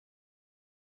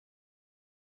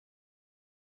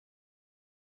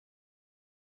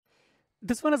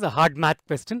This one is a hard math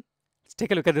question. Let's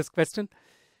take a look at this question.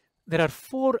 There are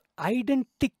 4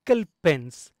 identical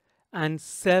pens and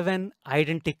 7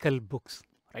 identical books,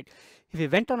 right? If we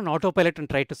went on an autopilot and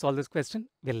tried to solve this question,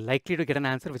 we're likely to get an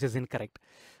answer which is incorrect.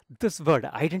 This word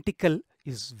identical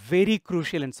is very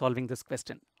crucial in solving this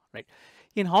question, right?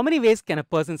 In how many ways can a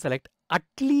person select at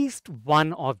least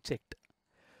one object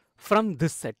from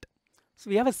this set? So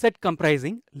we have a set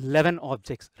comprising 11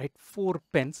 objects, right? 4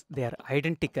 pens, they are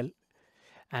identical,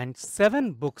 and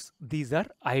 7 books, these are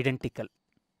identical,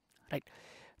 right?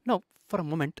 Now, for a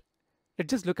moment, let's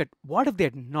just look at what if they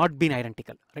had not been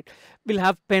identical, right? We'll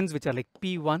have pens which are like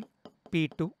P1,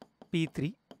 P2,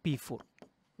 P3, P4,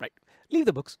 right? Leave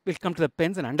the books, we'll come to the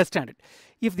pens and understand it.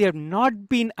 If they have not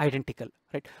been identical,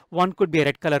 right? One could be a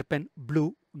red color pen,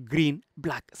 blue, green,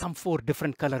 black, some 4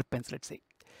 different color pens, let's say.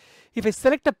 If I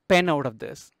select a pen out of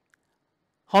this,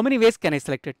 how many ways can I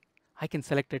select it? I can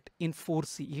select it in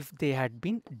 4C if they had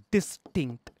been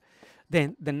distinct.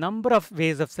 Then the number of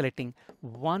ways of selecting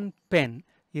one pen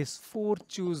is 4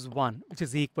 choose 1, which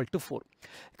is equal to 4.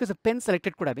 Because the pen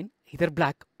selected could have been either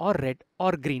black or red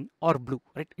or green or blue,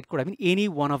 right? It could have been any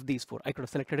one of these 4. I could have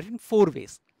selected it in 4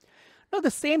 ways. Now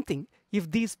the same thing, if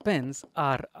these pens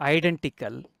are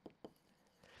identical,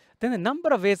 then the number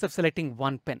of ways of selecting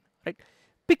one pen, right?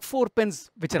 Pick 4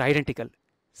 pens which are identical.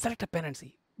 Select a pen and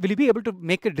see. Will you be able to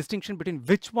make a distinction between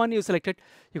which one you selected?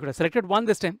 You could have selected one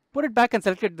this time, put it back and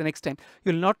select it the next time.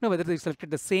 You will not know whether you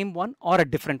selected the same one or a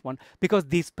different one because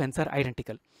these pens are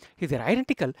identical. If they are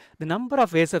identical, the number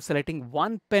of ways of selecting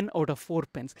one pen out of 4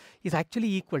 pens is actually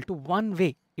equal to 1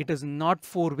 way. It is not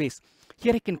 4 ways.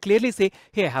 Here I can clearly say,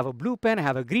 hey, I have a blue pen, I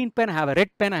have a green pen, I have a red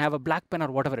pen, I have a black pen, or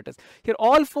whatever it is. Here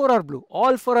all 4 are blue,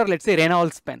 all 4 are, let's say,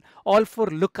 Reynolds pen, all 4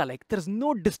 look alike. There is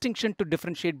no distinction to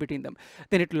differentiate between them.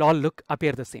 Then it will all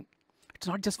appear the same. It's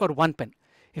not just for one pen.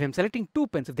 If I'm selecting 2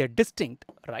 pens, if they're distinct,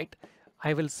 right,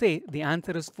 I will say the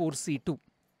answer is 4C2.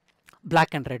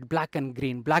 Black and red, black and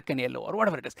green, black and yellow, or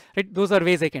whatever it is. Right? Those are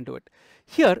ways I can do it.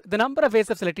 Here, the number of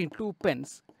ways of selecting 2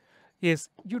 pens is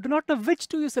you do not know which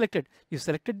 2 you selected. You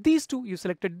selected these 2, you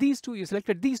selected these 2, you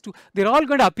selected these 2. They're all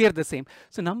going to appear the same.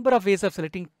 So number of ways of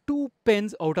selecting 2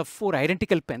 pens out of 4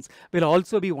 identical pens will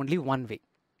also be only 1 way.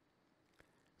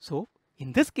 So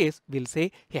in this case, we'll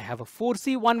say, hey, I have a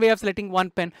 4C, 1 way of selecting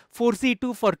 1 pen,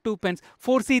 4C2 for 2 pens,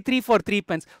 4C3 for 3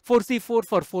 pens, 4C4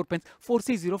 for 4 pens,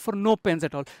 4C0 for no pens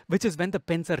at all, which is when the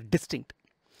pens are distinct.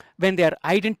 When they are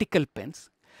identical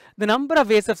pens, the number of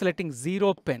ways of selecting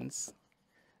 0 pens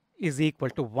is equal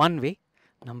to 1 way.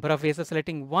 Number of ways of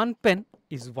selecting 1 pen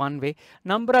is 1 way.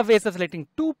 Number of ways of selecting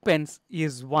 2 pens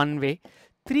is 1 way.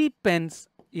 3 pens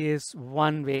is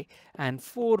 1 way. And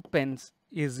 4 pens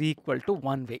is equal to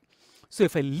 1 way. So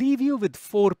if I leave you with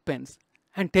 4 pens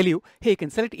and tell you, hey, you can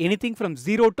select anything from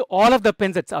 0 to all of the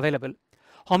pens that's available.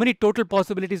 How many total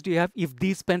possibilities do you have if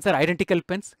these pens are identical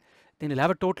pens? Then you'll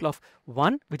have a total of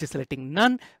 1 which is selecting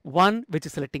none, 1 which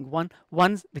is selecting 1,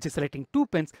 1 which is selecting 2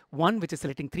 pens, 1 which is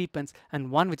selecting 3 pens, and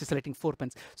 1 which is selecting 4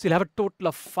 pens. So you'll have a total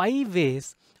of 5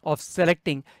 ways of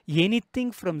selecting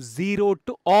anything from 0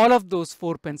 to all of those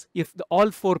 4 pens if all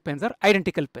 4 pens are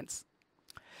identical pens.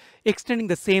 Extending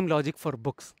the same logic for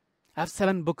books. I have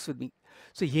 7 books with me.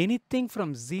 So anything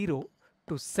from 0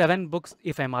 to 7 books,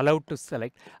 if I'm allowed to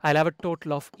select, I'll have a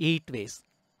total of 8 ways.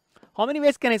 How many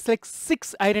ways can I select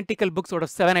 6 identical books out of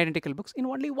 7 identical books? In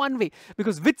only 1 way.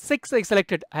 Because with 6 I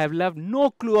selected, I have left no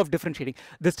clue of differentiating.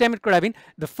 This time it could have been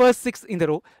the first 6 in the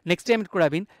row. Next time it could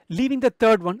have been leaving the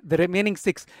third one, the remaining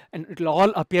 6, and it will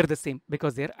all appear the same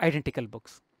because they are identical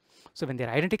books. So when they are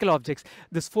identical objects,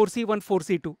 this 4C1,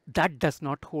 4C2, that does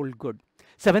not hold good.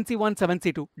 7C1,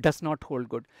 7C2 does not hold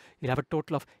good. You'll have a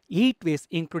total of 8 ways,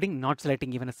 including not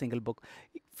selecting even a single book.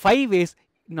 5 ways,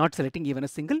 not selecting even a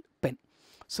single pen.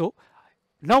 So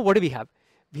now what do we have?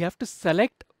 We have to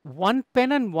select 1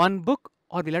 pen and 1 book,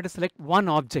 or we'll have to select 1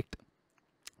 object.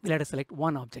 We'll have to select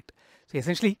 1 object. So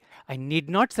essentially, I need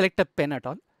not select a pen at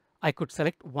all. I could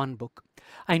select 1 book.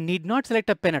 I need not select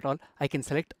a pen at all. I can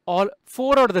select all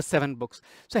 4 out of the 7 books.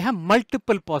 So I have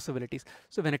multiple possibilities.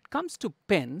 So when it comes to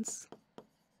pens,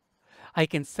 I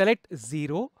can select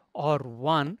 0 or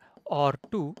 1 or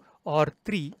 2 or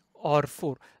 3 or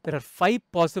 4. There are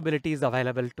 5 possibilities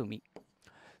available to me.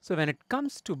 So when it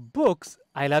comes to books,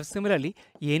 I'll have similarly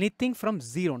anything from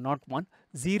 0, not 1,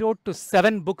 0 to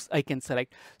 7 books I can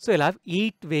select. So I'll have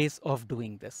 8 ways of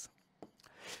doing this.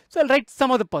 So I'll write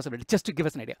some of the possibilities just to give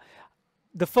us an idea.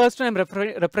 The first one I'm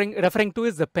referring to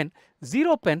is the pen.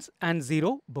 0 pens and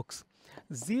 0 books.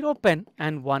 0 pen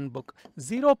and 1 book.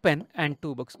 0 pen and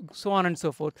 2 books. So on and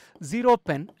so forth. 0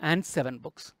 pen and 7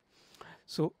 books.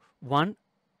 So 1,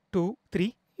 2,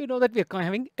 3. you know that we are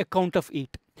having a count of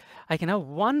 8. I can have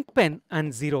 1 pen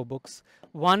and 0 books,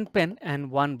 1 pen and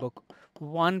 1 book,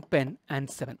 1 pen and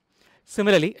 7.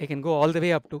 Similarly, I can go all the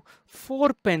way up to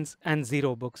 4 pens and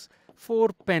 0 books, 4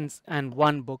 pens and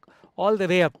 1 book, all the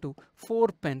way up to 4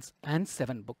 pens and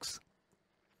 7 books.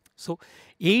 So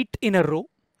 8 in a row,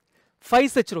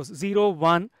 5 such rows, 0,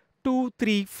 1, 2,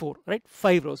 3, 4, right?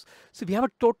 5 rows. So we have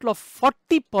a total of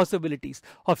 40 possibilities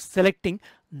of selecting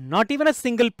not even a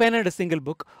single pen and a single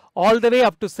book, all the way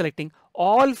up to selecting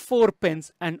all 4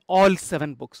 pens and all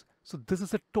 7 books. So this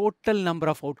is a total number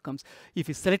of outcomes if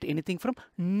you select anything from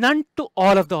none to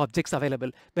all of the objects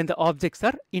available when the objects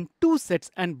are in 2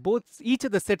 sets and each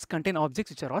of the sets contain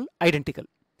objects which are all identical.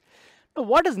 Now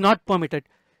what is not permitted?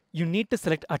 You need to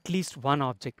select at least one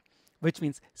object, which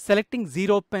means selecting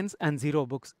 0 pens and 0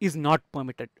 books is not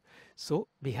permitted. So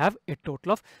we have a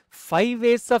total of 5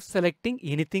 ways of selecting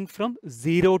anything from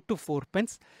 0 to 4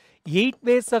 pens, 8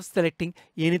 ways of selecting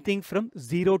anything from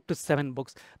 0 to 7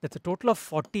 books. That's a total of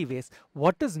 40 ways.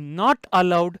 What is not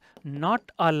allowed?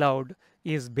 Not allowed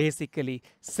is basically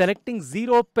selecting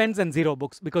 0 pens and 0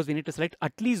 books, because we need to select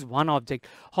at least one object.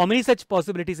 How many such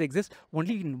possibilities exist?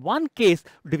 Only in one case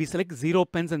do we select 0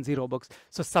 pens and 0 books.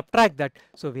 So subtract that.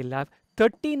 So we'll have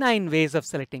 39 ways of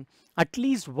selecting at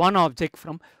least one object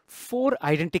from 4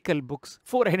 identical books,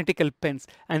 4 identical pens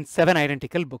and 7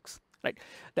 identical books. Right?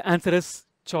 The answer is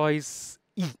choice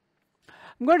E.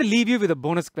 I'm going to leave you with a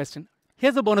bonus question.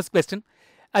 Here's a bonus question.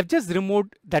 I've just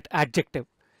removed that adjective.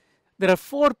 There are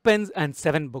 4 pens and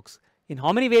 7 books. In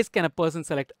how many ways can a person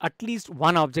select at least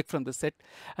one object from the set?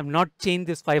 I've not changed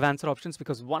these 5 answer options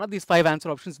because one of these 5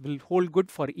 answer options will hold good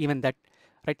for even that.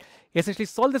 Right? Essentially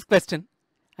solve this question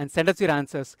and send us your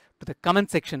answers to the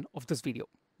comment section of this video.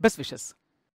 Best wishes.